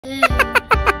Hey!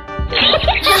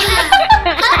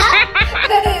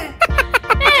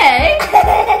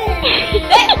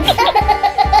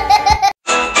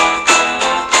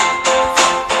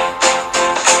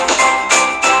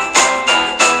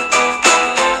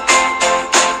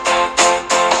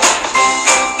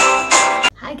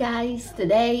 Hi guys,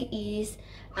 today is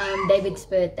David's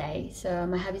birthday, so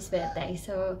my hubby's birthday.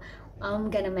 So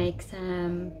I'm gonna make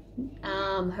some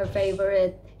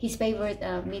his favorite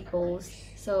meatballs.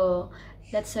 So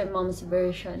that's her mom's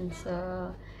version.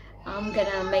 So I'm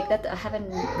gonna make that. I haven't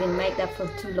been make that for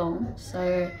too long.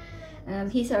 So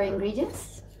here's our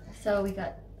ingredients. So we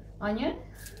got onion,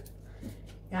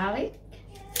 garlic,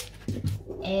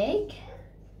 egg,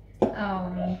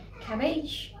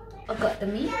 cabbage. I've got the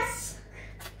meats,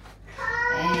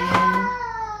 and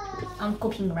I'm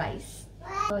cooking rice.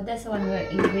 So that's one of the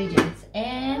ingredients,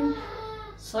 and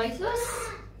soy sauce,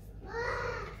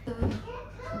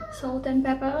 salt and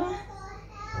pepper.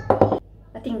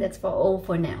 I think that's for all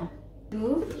for now.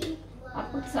 I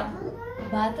put some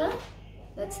butter.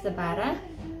 That's the butter.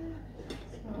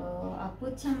 So I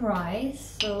put some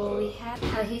rice. So we have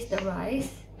here's the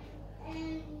rice.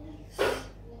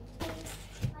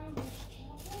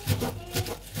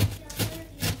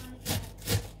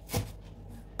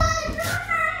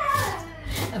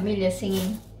 Amelia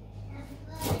singing.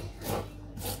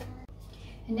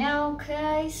 And now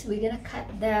guys, we're gonna cut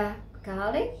the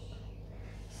garlic.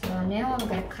 So now I'm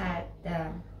gonna cut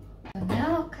the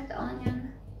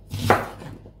onion.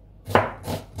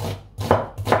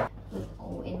 Put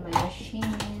all in my machine.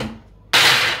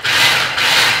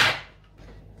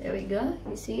 There we go.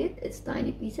 You see it? It's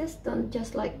tiny pieces. Don't do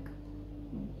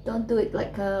it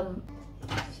like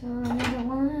So another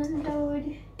one,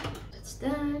 load. That's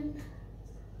done.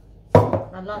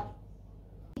 A lot.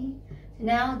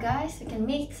 Now guys, you can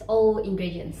mix all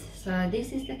ingredients. So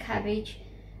this is the cabbage,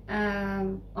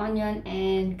 onion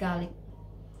and garlic.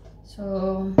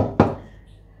 So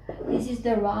this is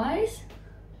the rice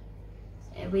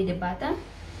with the butter.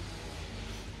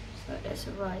 So that's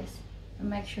the rice, and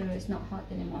make sure it's not hot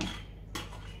anymore.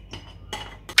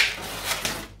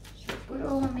 So put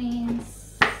all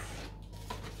means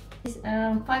it's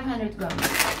 500 grams.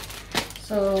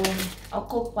 So I'll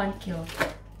cook 1 kilo.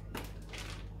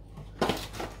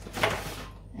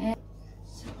 And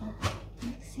so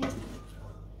mix it.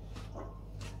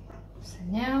 So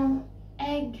now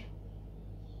egg.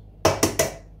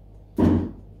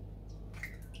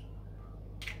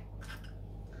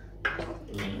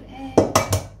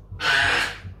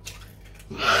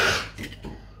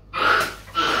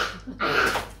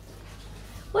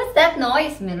 What's that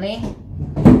noise, Millie?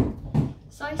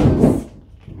 Soy sauce.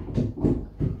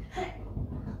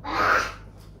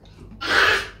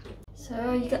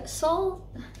 So you got salt,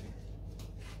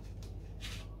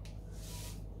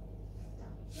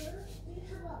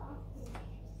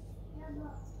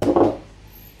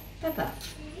 pepper.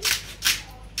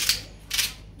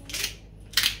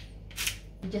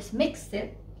 You just mix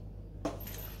it.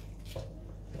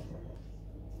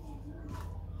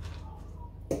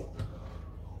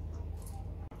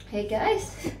 Hey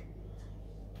guys,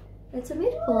 it's a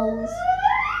meatballs.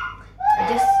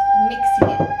 Just mixing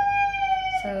it.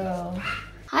 So,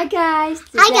 hi guys.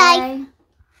 Today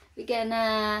we're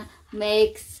gonna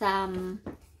make some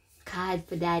card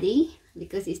for Daddy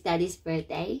because it's Daddy's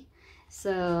birthday.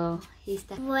 So he's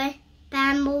the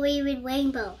family with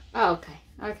rainbow. Oh, okay.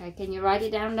 Okay, can you write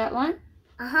it down, that one?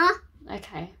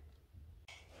 Okay.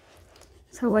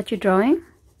 So what you drawing?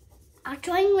 I'm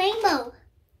drawing rainbow.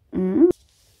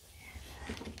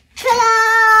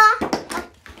 Ta-da!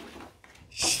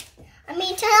 I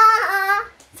mean, ta-da!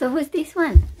 So who's this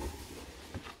one?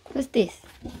 Who's this?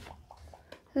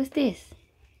 Who's this?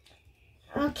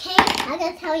 Okay, I'm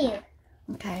gonna tell you.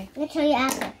 Okay. I'm gonna tell you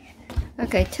after.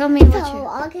 Okay, tell me what So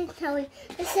I'm gonna tell you.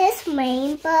 This is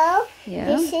rainbow. Yeah.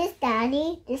 This is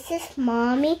Daddy. This is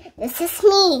Mommy. This is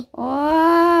me.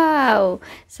 Wow!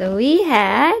 So we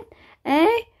had a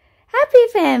happy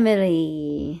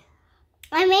family.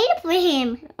 I made it for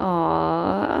him.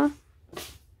 Aww.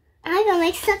 I'm gonna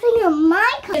make something on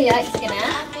my color. Amelia is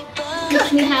gonna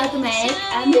teach me how to make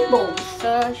meatballs.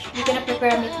 So you're gonna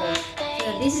prepare meatballs.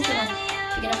 So this is the one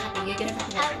you're gonna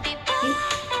copy. Okay?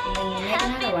 And then you make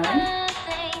another one.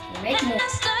 You make more.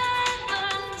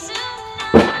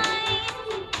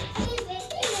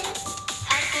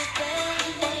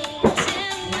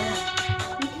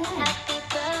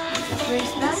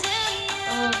 First batch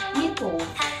of meatballs.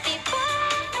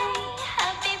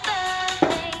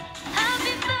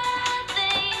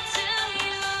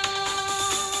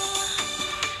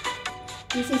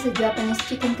 This is a Japanese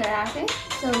chicken karate.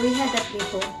 So we had that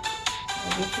before.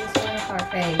 This is one of our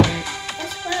favorite.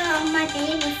 That's for my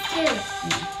babies too.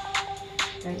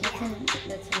 Right,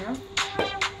 that's enough.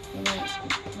 And then,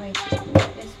 wait, just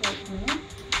wait a minute.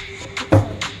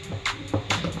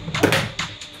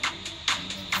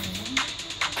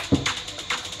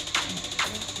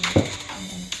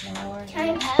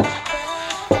 Time.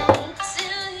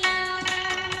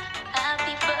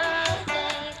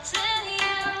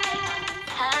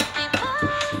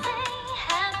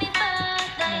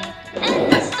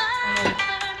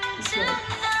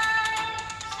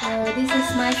 So this is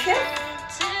my chef.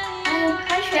 Oh,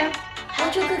 hi chef.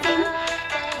 What you cooking?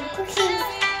 I'm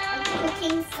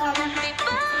cooking some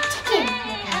chicken.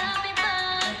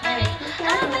 Okay.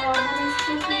 Mommy's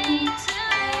cooking.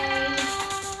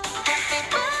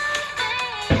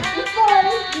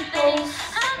 Meatballs and noodles.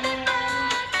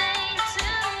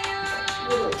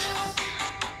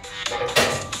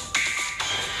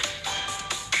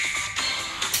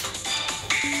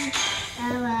 I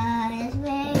was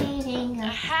waiting a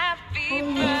happy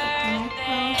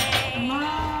birthday.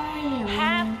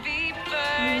 Happy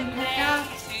birthday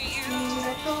to you.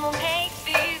 Take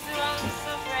these roses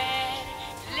of red,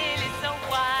 lilies of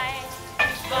white,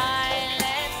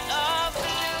 violets of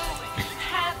blue.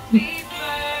 Happy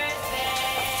birthday.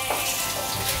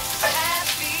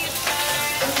 Happy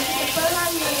birthday.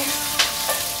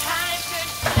 Time could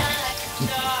shine like a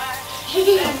star. That's who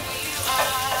you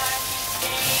are.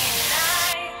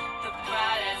 The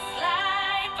brightest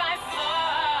light by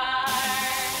far.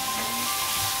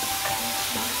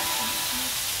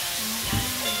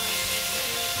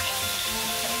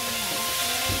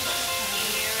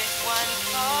 Here is one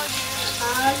for you.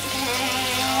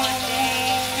 Your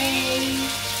day.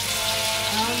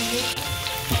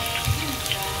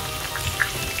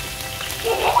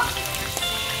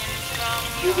 From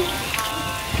your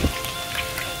heart.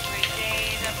 Every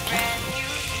day's a brand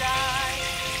new start.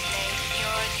 Make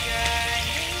your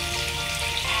journey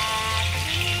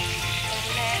happy.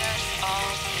 Let us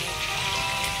all take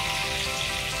part.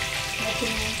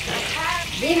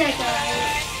 Dinner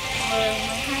guys. For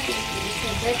my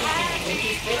happy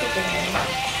birthday.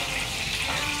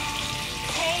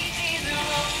 Take these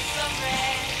roses of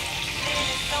red,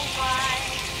 lilies of white,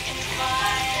 and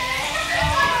violets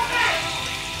of blue.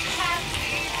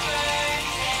 Happy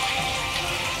birthday.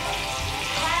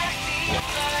 Happy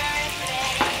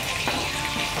birthday.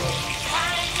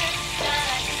 Time to shine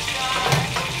like a star.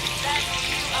 That's who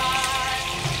you are.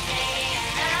 Day and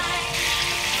night.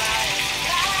 Brightest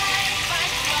light by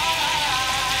far.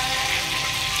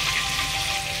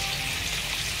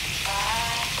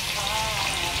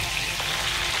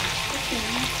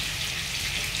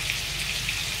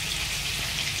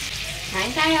 Kain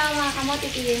tayo mga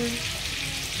kamote team.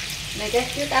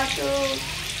 Nag-shoot out to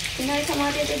Pinoy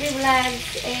Kamote TV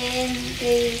Vlogs and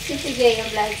kay CCJ yung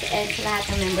vlogs and sa lahat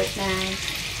ng members ng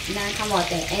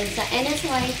Kamote. And sa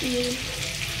NSYT,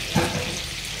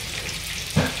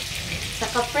 sa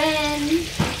ka-friend,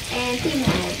 and Team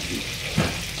Ad.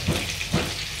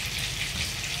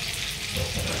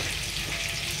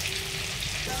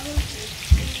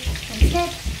 That's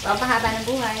it. Pampahaba ng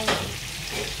buhay.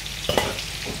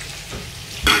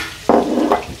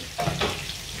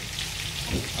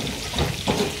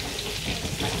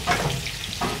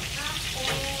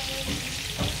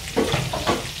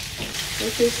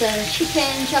 This is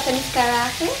chicken Japanese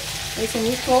karate with some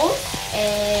meatballs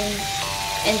and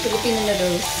Filipino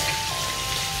noodles.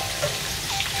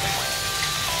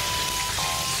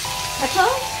 Pepper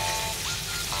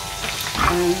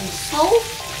and salt.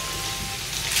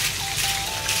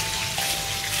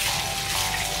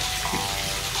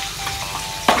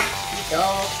 Ito,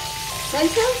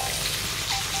 pencils.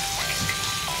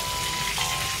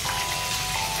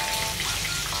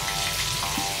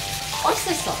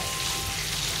 Oyster sauce.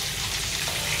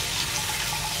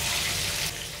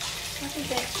 What is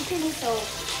that? Chicken and salt.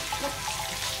 Look.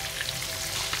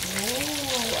 Oh,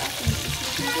 I think this is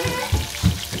good.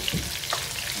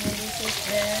 And this is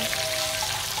the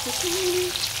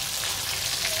chicken.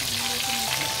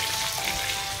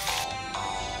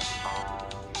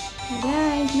 Hey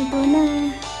guys, luto na.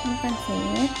 Ang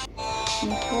pansit.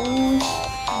 May toast.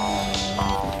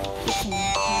 Chicken.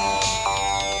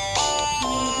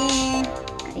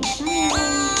 Kain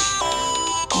tayo.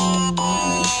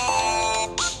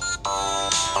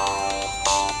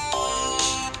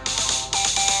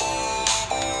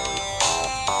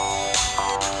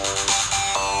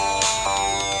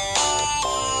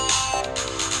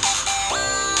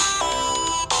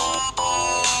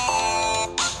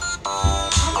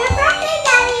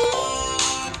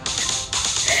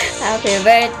 Happy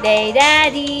birthday,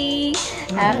 Daddy!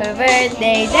 Happy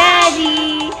birthday,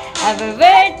 Daddy! Happy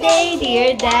birthday,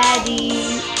 dear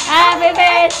Daddy. Happy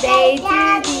birthday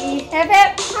to thee. Hip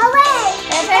hip. Hooray!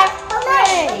 Hip hip.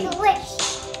 Hooray. Make a wish.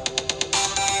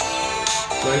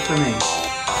 Wait for me.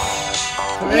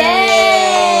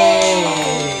 Yay!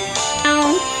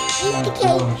 Now, Eat the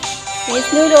cake. here's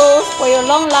noodles for your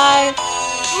long life.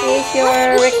 Here's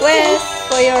your request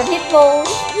for your meatballs.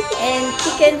 And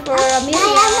chicken for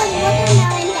Amelia.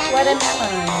 And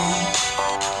watermelon.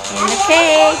 And the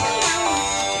cake.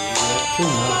 Too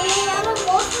much.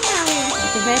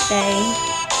 Happy birthday.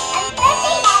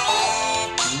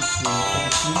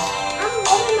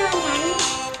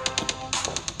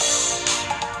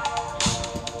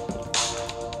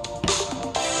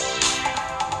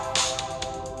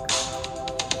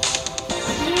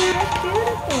 That's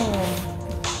beautiful.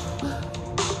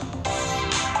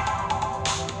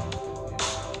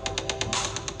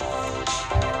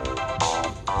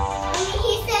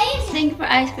 Thank you for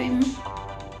ice cream.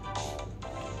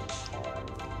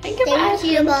 Thank you for ice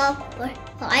Thank you, cream. Bob,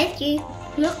 for ice cream.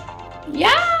 Look.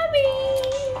 Yummy!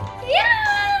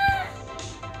 Yeah!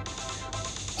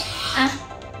 Ah.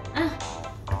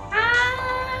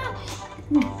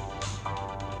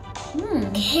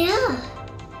 Yeah.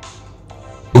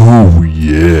 Oh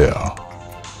yeah.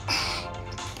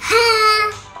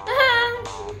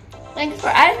 Thanks for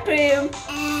ice cream.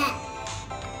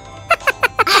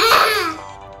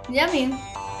 Yummy.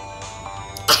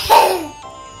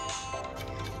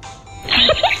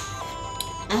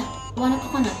 Want a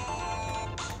coconut?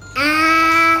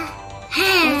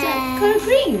 What's that? Color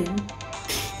green.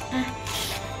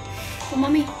 For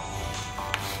mommy.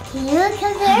 You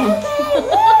come there.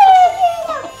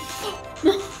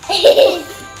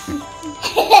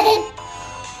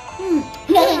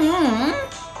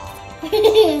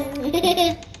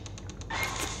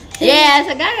 Yes,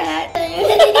 I got it.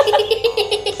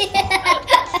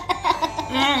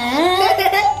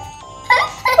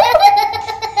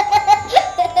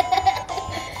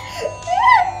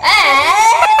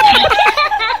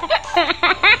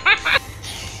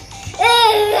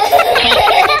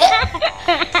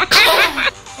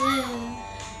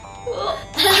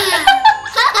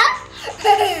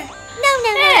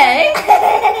 Hey!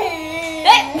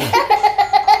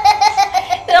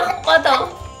 Look, photo.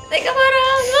 Take a photo.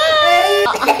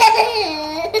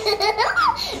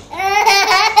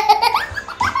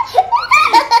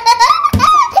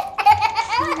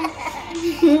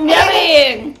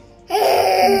 Yummy!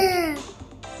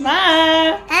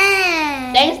 Bye!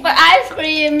 Thanks for ice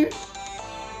cream!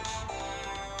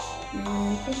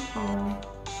 Thank you.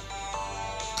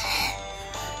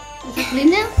 Is it clean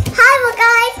now? Hi, well,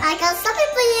 guys, I got something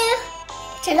for you.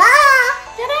 Ta-da!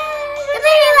 Ta-da!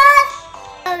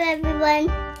 Hello, everyone.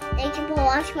 Thank you for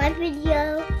watching my video.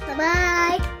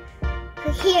 Bye-bye.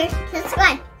 Click here,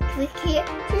 subscribe. Click here,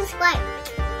 subscribe.